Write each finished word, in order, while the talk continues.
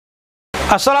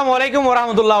আসসালামু আলাইকুম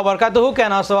ওরহমতুল্লাহ বরকাতুহু।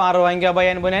 কেন আছো আর রোহিঙ্গা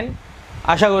ভাইয়ান বোনেন?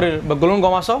 আশা করি বেগুন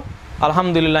গমাছো।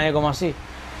 আলহামদুলিল্লাহ গমাছি।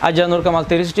 আজ নুরকামাল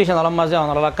 30 স্টেশন আলম মাঝে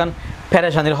অনারাকান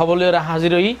ফেরেশানির হবলিয়রে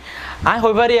হাজির হই। আই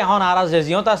হইবারি এখন আর যে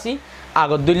জিয়ত আছি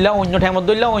আগত দিল্লা অন্য টাইমত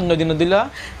দিল্লা অন্য দিন দিল্লা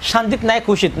শান্তিত নাই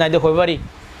খুশিত নাই দেখ হইবারি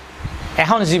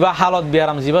এখন যিবা হালত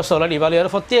বিয়ারাম যিবা চলার ইবালিয়র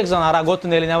প্রত্যেকজন আর আগত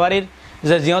নেলিনাবাড়ির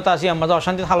যে জিয়ত আছি আমরা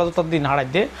অশান্তিত হালত দিন হারাই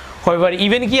দে হইবারি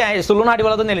ইভেন কি চলুন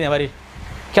হাঁটিবেলা তো নেলিনাবাড়ির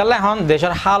খেলা এখন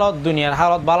দেশের হালত দুনিয়ার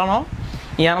হালত বালানো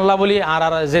ইয়ানল্লা বলি আর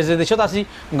যে দেশত আছি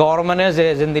গভর্নমেন্টে যে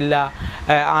যেন দিল্লা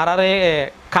আর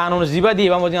কানুন যিবা দিয়ে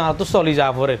মধ্যে আর তো চলি যা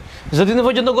পরে যতদিন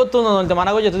পর্যন্ত করতো নলতে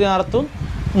মানা করে যতদিন আর তো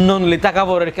ননলি টাকা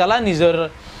পরে খেলা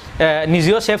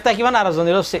নিজেও সেফ থাকিবান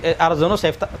আরেকজনও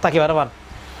সেফ থাকিবার পার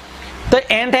তো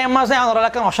এন টাইম মাসে আমরা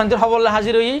অশান্তির খবর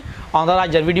হাজির হই আমরা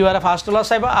রাজ্যের ভিডিও আরে ফার্স্ট তোলা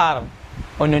চাইবা আর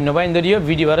অন্যান্য বাহিনীও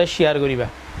ভিডিও আরে শেয়ার করিবা।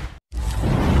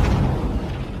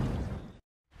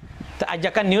 আজ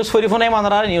একটা নিউজ ফরি ফোনাই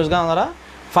মানরা নিউজ গান আমরা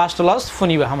ফার্স্ট লস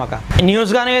শুনিবা হামাকা নিউজ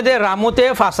গানে দে রামুতে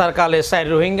ফাঁসার কালে 4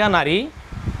 রোহিঙ্গা নারী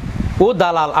ও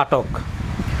দালাল আটক।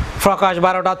 প্রকাশ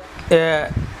 12টা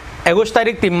 21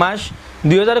 তারিখ 3 মাস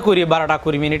 2020 12টা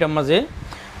 20 মিনিটের মাঝে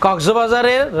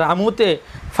কক্সবাজারের রামুতে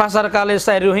ফাঁসার কালে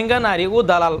 4 রোহিঙ্গা নারী ও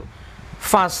দালাল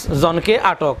 5 জনকে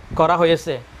আটক করা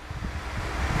হয়েছে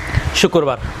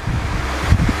শুক্রবার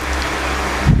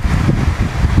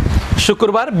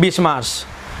 20 মার্চ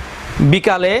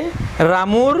বিকালে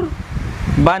রামুর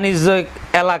বাণিজ্যিক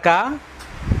এলাকা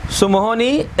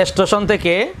সুমোহনী স্টেশন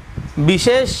থেকে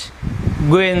বিশেষ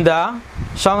গোয়েন্দা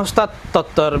সংস্থার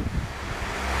তত্ত্বর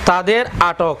তাদের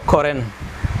আটক করেন।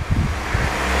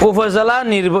 উপজেলা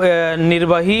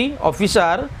নির্বাহী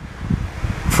অফিসার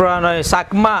প্রণয়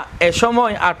চাকমা এ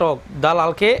সময় আটক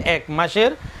দালালকে 1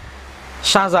 মাসের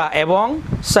সাজা এবং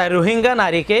 4 রোহিঙ্গা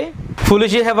নারীকে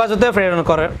পুলিশি হেফাজতে প্রেরণ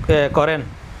করেন।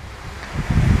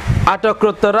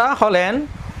 আটককৃতরা হলেন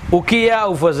উকিয়া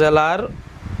উপজেলার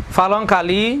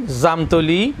ফালংখালী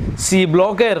জামতলী সি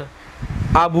ব্লকের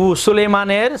আবু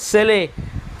সুলেমানের ছেলে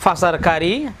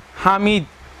পাচারকারী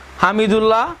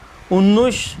হামিদুল্লাহ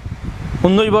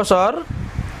 19 বছর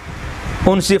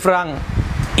উনসিফরাং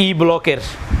ই ব্লকের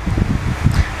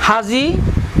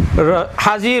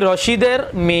হাজি রশিদের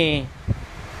মেয়ে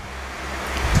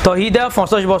তহিদা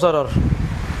 25 বছরের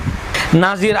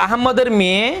নাজির আহমদের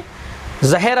মেয়ে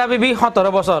জাহেরা বিবি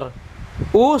 17 বছর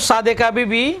ও সাদেকা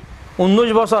বিবি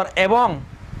 19 বছর এবং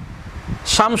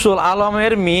শামসুল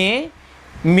আলমের মেয়ে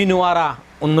মিনুয়ারা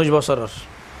 19 বছরের।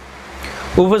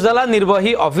 উপজেলা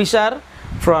নির্বাহী অফিসার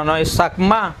প্রণয়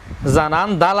চাকমা জানান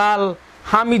দালাল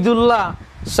হামিদুল্লাহ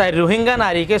 4 রোহিঙ্গা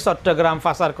নারীকে চট্টগ্রাম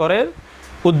পাচার করার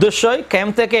উদ্দেশ্যই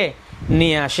ক্যাম্প থেকে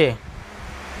নিয়ে আসে।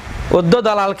 উদ্য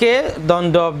দালালকে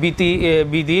দণ্ড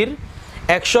বিধির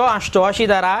 188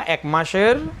 দ্বারা 1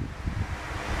 মাসের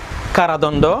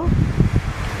কারাদণ্ড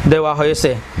দেওয়া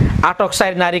হয়েছে। আটক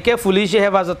 4 নারীকে পুলিশি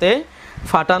হেফাজতে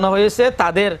পাঠানো হয়েছে।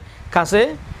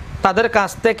 তাদের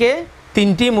কাছ থেকে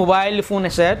 3টি মোবাইল ফোন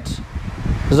সেট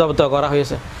জব্দ করা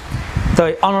হয়েছে। তো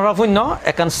অনরাফন্য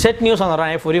এখন সেট নিউজ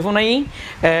অনরায় ফোনাই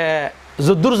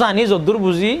যদ্দুর জানি যদ্দুর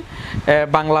বুঝি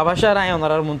বাংলা ভাষার আই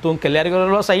ওনার মন্তুন ক্লিয়ার করে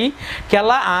চাই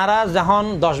খেলা আরা যখন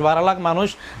 10-12 লাখ মানুষ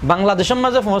বাংলাদেশের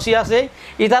মাঝে পৌঁছি আছে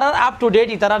ইতারার আপ টু ডেট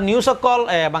ইতারার নিউজ সকল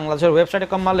বাংলাদেশের ওয়েবসাইটে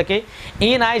কমার লেখে ই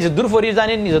নাই যদ্দুর ফরি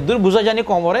জানি যদ্দুর বুঝা জানি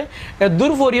কমরে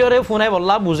দূর ফরিয়রে ফোনাই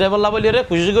বললা বুঝাই বললা বলিরে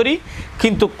খুশি করি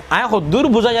কিন্তু আয় হদ্দুর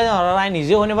বুঝা জানি ওনারা আয়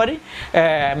নিজে হতে পারি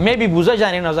মেবি বুঝা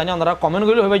জানি না জানি ওনারা কমেন্ট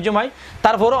করলে হইবার জমাই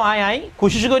তারপরও আয়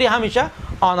খুশি করি হামেশা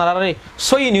ওনারা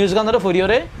সই নিউজ গানের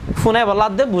ফরিয়রে ফোনাই বললা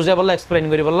দে বুঝে বললা এক্সপ্লেন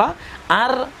করি বললা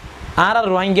আর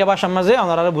রোহিঙ্গা ভাষার মাঝে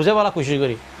ওনারা বুঝে বলা খুশি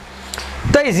করি।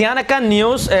 তাই জিয়ান একটা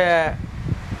নিউজ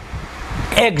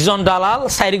একজন দালাল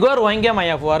 4 রোহিঙ্গা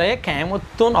মাইয়া ফুয়ারে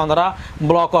খেমতুন ওনারা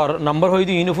ব্লকর নম্বর হই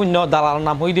দিই ইনফুন্য দালাল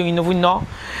নাম হই দিই ইনফুন্য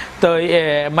তো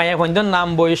মাইয়া ফন্দর নাম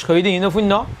বয়স হই দিই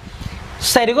ইনফুন্য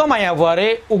 4 মাইয়া ফুয়ারে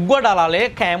উগ্র দালালে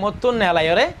খেমতুন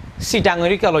নেলাইরে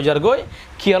সিটাঙ্গরি কালজার গই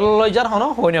কিয়লজার হন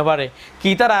হইনে পারে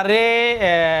কি তার আরে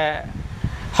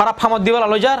খারাপ ফামত দিব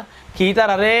লজার কি তার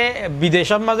আরে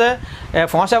বিদেশের মাঝে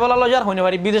ফসাইব লজার হইনে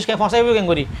পারি বিদেশকে ফসাইব কেন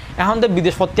করি এখন তো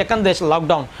বিদেশ প্রত্যেকখান দেশ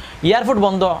লকডাউন এয়ারপোর্ট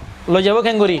বন্ধ লই যাব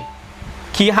কেন করি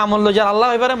কি হামল লজার আল্লাহ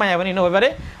হয়ে পারে মায়াবিন হয়ে পারে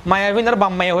মায়াবিন আর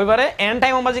বাম মাইয়া হয়ে পারে এন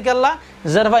টাইম মাঝে কেল্লা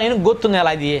যার ইন গোত্ত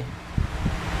নেলাই দিয়ে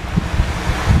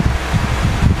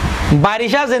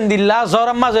বারিশা জেন্দিল্লা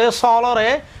জ্বরের মাঝে চলরে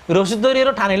রসিদ দরিয়ে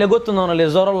টানিলে গোত্ত নলে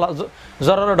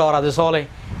জ্বরের ডর আছে চলে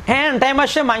হ্যাঁ টাইম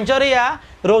আসছে মাঞ্চরে ইয়া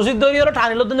রসিদ দরিয়ে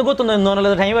টানিলে তুমি গোত্ত নলে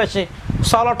টাইম আসছে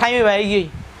চলর টাইমে বাই গিয়ে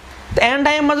এন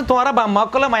টাইম মাঝে তোমারা বাম্মা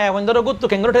কলে মায়া বন্ধুর গোত্ত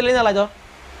কেঙ্গুর ঠেলে নেলা যাও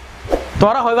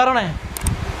তোরা হইবার না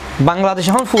বাংলাদেশ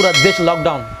এখন পুরা দেশ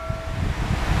লকডাউন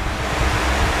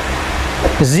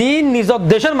যি নিজৰ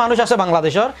দেশের মানুষ আছে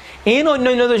বাংলাদেশের এই অন্য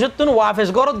অন্য দেশের তুন ওয়াফেস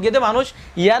গরত গেদে মানুষ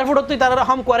এয়ারপোর্টত তুই তারা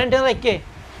হোম কোয়ারেন্টাইন রাখে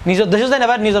নিজের দেশে যাই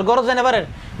নেবার নিজের গরত যাই নেবার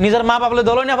নিজের মা বাপলে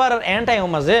দলই নেবার এন টাইম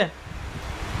মাঝে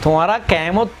তোমারা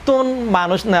কেমন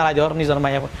মানুষ নেড়াই দেওয়ার নিজের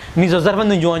মায়া নিজের যার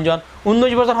জোয়ান জোয়ান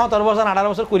 19 বছর 17 বছর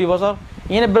 18 বছর 20 বছর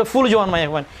ইনে ফুল জোয়ান মায়া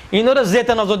পান ইনরে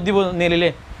যেতে নজর দিব নেলিলে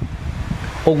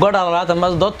ওগড় আল্লাহ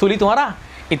তোমার দত তুলি তোমারা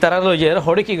ইতারা লই যে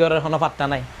হড়ে কি করে কোনো পাত্তা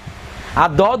নাই আর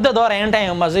দর এন টাইম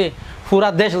মাঝে পুরা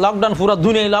দেশ লকডাউন পুরা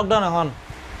দুনিয়া লকডাউন এখন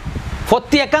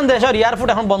প্রতি একান দেশের এয়ারপোর্ট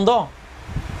এখন বন্ধ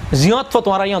জিয়ত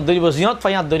তোমারা ইয়ত ধরিব জিয়ত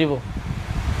ফাইয়াত ধরিব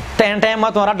টেন টাইম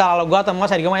তোমারা ডালা লগা তোমার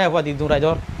সারিকে মায়া পা দি দূরাই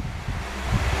ধর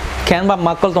কেন বা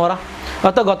মাকল তোমরা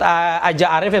অত গত আজ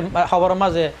আরেফ খবরের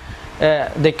মাঝে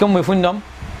দেখম মুই শুনলাম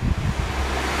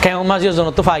কেমন মাঝে জন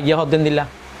তো ফাগিয়া হদ্দেন দিলা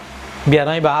বিয়া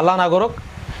নাই বা আল্লাহ না করক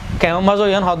কেমন মাঝে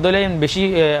ইয়ান হদ দিলে বেশি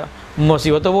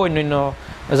মুসিবত হবো অন্য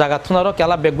জায়গাত থুনারও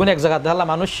কেলা বেগুন এক জায়গাতে হাল্লা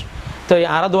মানুষ তো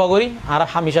আরা দোয়া করি আর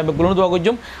হামিশা বেগুলো দোয়া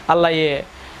করছুম আল্লাহ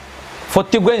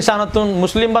প্রত্যেক ইনসানতুন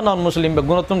মুসলিম বা নন মুসলিম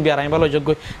বেগুনতুন বিয়া রাই ভালো যোগ্য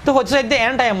তো হচ্ছে একদম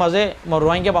এন টাইম মাঝে মোর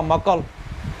রোহিঙ্গা বা মকল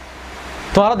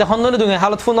তোমরা দেখুন দুনিয়া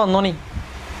হালত ফোন ননি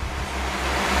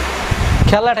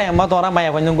খেলা টাইম তোমরা মায়া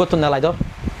ভাই গতুন নেলাই ধর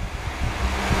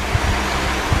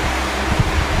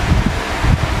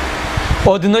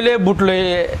ওদিন হইলে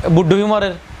বুট ডুবি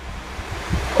মরের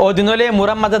ওদিন হইলে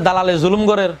মুরাম মাঝে দালালে জুলুম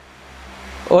করের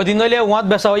ওদিন হইলে ওয়াত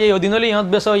বেচা হইয়ে ওদিন হইলে ইহঁত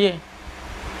বেচা হইয়ে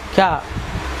খা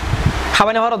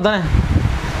খাবাই নেবার অদ্দা না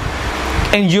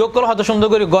এনজিও কল হয়তো সুন্দর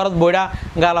করে গরত বইরা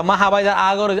গালা মা হাবাই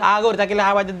আগর থাকিলে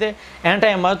হাবাই দিতে এন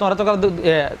টাইম তোমরা তো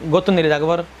গতুন নিলে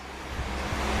যাকবার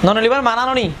নলিবার মানা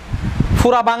ননি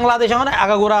পুরা বাংলাদেশ এখন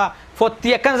আগাগোড়া প্রতি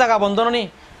একখান জায়গা বন্ধ ননি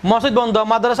মসজিদ বন্ধ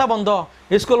মাদ্রাসা বন্ধ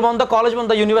স্কুল বন্ধ কলেজ বন্ধ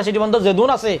ইউনিভার্সিটি বন্ধ যেদুন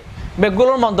আছে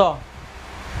বেগগুলোর বন্ধ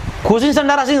কোচিং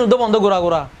সেন্টার আছে কিন্তু বন্ধ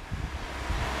ঘোরা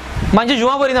মানুষ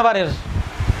জমা করি না পারে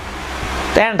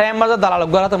টেন টাইম মাঝে দালাল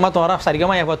গড়া তোমরা সারিকে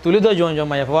মাইয়া পাওয়া তুলি দেওয়া জোয়ান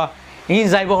মাইয়া পাওয়া ইন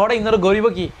যাইব হঠাৎ ইনার গরিব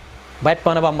কি বাইট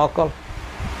পানে বা মকল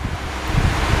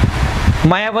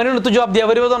মায়া পানি তো জবাব দিয়া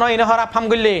পারিব তো নয় ইনে হরা ফার্ম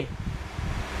করলে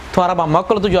তোমারা বা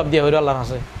মকল তো জবাব দিয়া পারিব আল্লাহর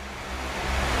আছে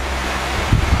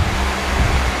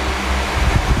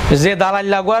যে দালাল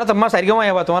লাগোয়ার তোমার সারিকে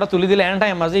মাইয়া পাওয়া তোমরা তুলি দিলে এন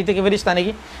টাইম মাঝে ইতে কে ফেরিস তা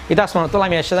নাকি এটা আসমান তো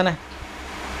আমি আসছে জানে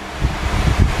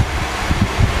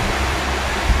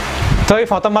তো এই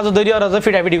ফতম মাঝে দৈরি আর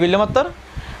ফিটাফিটি করলে মাত্র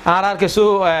আর কিছু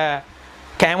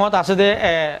কেমত আছে যে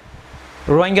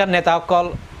রোহিঙ্গার নেতা অকল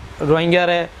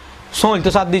রোহিঙ্গারে সইল তো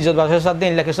সাত দিন বাসের সাত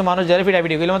দিন কিছু মানুষ যারা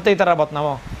ফিটাফিটি করলে মাত্র তারা বদনাম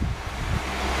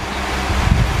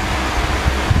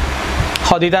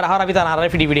হদি তার হারাবি তার আর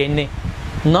ফিটিফিটি এনে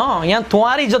ন ইয়ান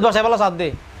তোমার ইজ্জত বাসায় বলা সাথ দে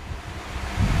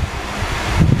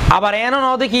আবার এনো ন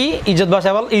দেখি ইজ্জত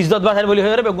বাসায় বলি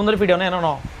হয়ে বেগুন ধরে ফিটাও না এনো ন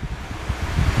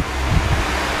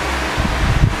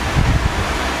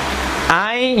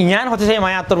আই ইয়ান হতে চাই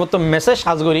মায়া আত্মর্বত মেসেজ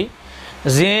সাজ করি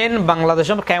যেন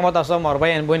বাংলাদেশের কেমত আস মরবাই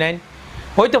এন বই নাইন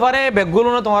হইতে পারে বেগগুলো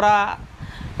তোমরা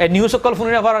নিউজ সকল ফোন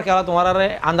রাখার খেলা তোমার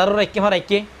আন্দারের একে ফার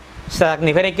একে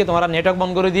নিফের একে তোমরা নেটওয়ার্ক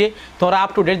বন্ধ করে দিয়ে তোমরা আপ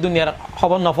টু ডেট দুনিয়ার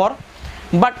খবর নফর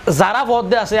বাট যারা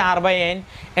পদে আছে আর বাই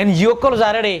এনজিও কল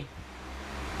যারে রে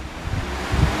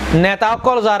নেতা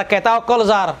অকল যার কেতা অকল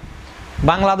যার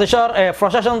বাংলাদেশের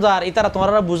প্রশাসন যার ইতারা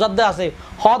তোমরা বুঝাত দে আছে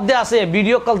হদ দে আছে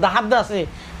ভিডিও কল দাহাত দে আছে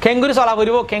খেঙ্গুরি চলা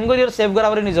করব খেঙ্গুরির সেভ করা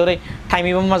করে নিজরে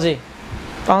টাইমিব মাঝে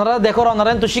তোমরা দেখো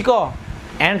অনারায়ণ তো শিখো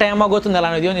এন টাইম গো তো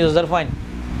নেলানো দিও নিজের ফাইন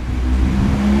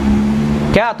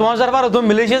কে তোমার যার পারো তুমি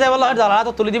মিলেছে যাই বলো ডালা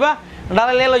তো তুলি দিবা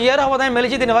ডালা লে ইয়ার হবো তাই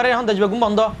মিলেছি দিন পারে এখন দেশবে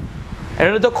বন্ধ এটা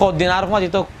তো খদ দিন আর মাঝে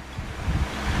তো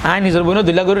আই নিজের বোন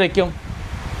দুলা করে রেখিম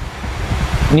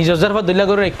নিজের যার পর দুলা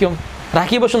করে রেখিম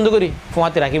রাখিব সুন্দর করি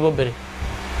ফোঁয়াতে রাখিব বেড়ে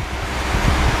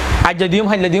আজ দিম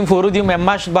হাইলে দিম ফোরও দিম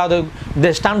এমাস বা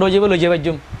দেশ স্টান্ড হয়ে যাবে লই যাবার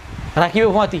জুম রাখিব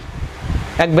ফোঁয়াতি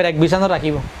একবার এক বিছানো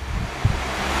রাখিব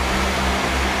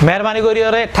মেহরবানি করি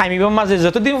ওরে থামিব মাঝে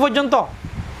যতদিন পর্যন্ত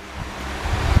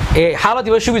এই হালত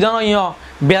এবার সুবিধা নয়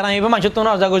বেড়াইব মানুষের তো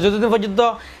না যাগো যতদিন পর্যন্ত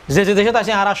যে দেশত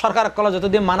আছে আর সরকার কলা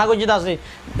যতদিন মানা গজিত আছে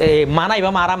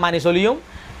মানাইবা মারা মানি চলিও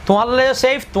তোমার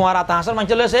সেফ তোমার তাহাসের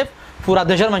মানুষের সেফ পুরা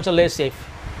দেশের মানুষের সেফ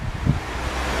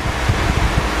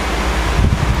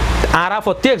আর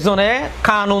প্রত্যেকজনে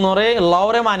কানুনরে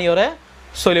লরে মানিয়রে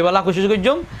চলিবেলা খুশি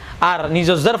করছুম আর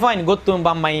নিজের ফাইন গতুম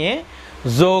বাম্মাইয়ে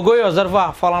যোগই অজরফা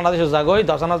ফলানা দেশ জাগই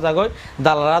দশানা জাগই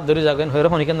দালারা ধরে যাগেন হয়ে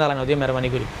শনিকেন দালান দিয়ে মেহরবানি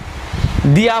করি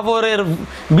দিয়াপরের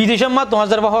বিদেশের মা তোমার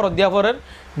যার হর দিয়াপরের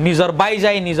নিজের বাই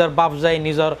যায় নিজের বাপ যায়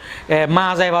নিজের মা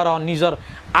যায় ভার নিজের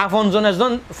আপনজন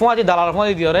এজন ফোঁয়াতি দালাল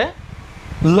ফোঁয়াতি দিয়রে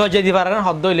লজে দি পারেন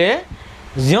হদ দইলে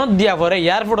জিয়ত দিয়া পরে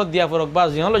এয়ারপোর্টত দিয়া পরক বা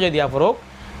জিয়ন লজে দিয়া পরক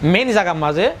মেইন জায়গার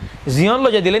মাঝে জিয়ন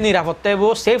লজে দিলে নিরাপত্তা হইব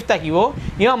সেফ থাকিব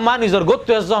ইয় মা নিজের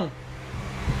গত্তু এজন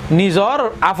নিজর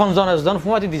আপন জন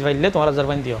ফুমাতি দিতে পারলে তোমার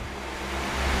জারবান দিও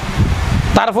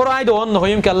তারপর আই অন্য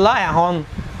হইম কেল্লা এখন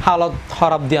হালত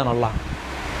খরাব দিয়া নল্লা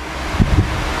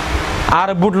আর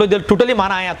বুট লই দিল টোটালি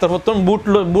মানা এত প্রথম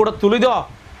বুট তুলি দাও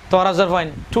তোরা জারবান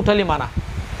টোটালি মানা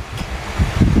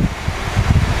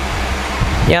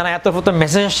ইয়ানা এত প্রথম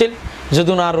মেসেজ আসছিল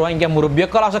যদি না রোহিঙ্গা মুরব্বী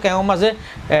কল আছে কেমন মাঝে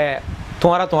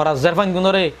তোমারা জারবান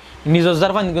গুণরে নিজের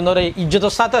জারবান গুণরে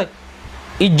ইজ্জতের সাথে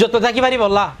ইজ্জত থাকি পারি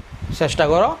বললা চেষ্টা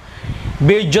করো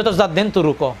বেইজ্জত যার দেন তো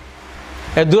রুকো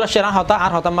দূর সেরা হতা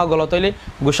আর হতাম্মা গলত হইলে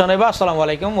ঘোষণা আসসালামু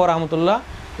আলাইকুম ওয়া রাহমাতুল্লাহ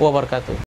ওয়া বারাকাতুহু।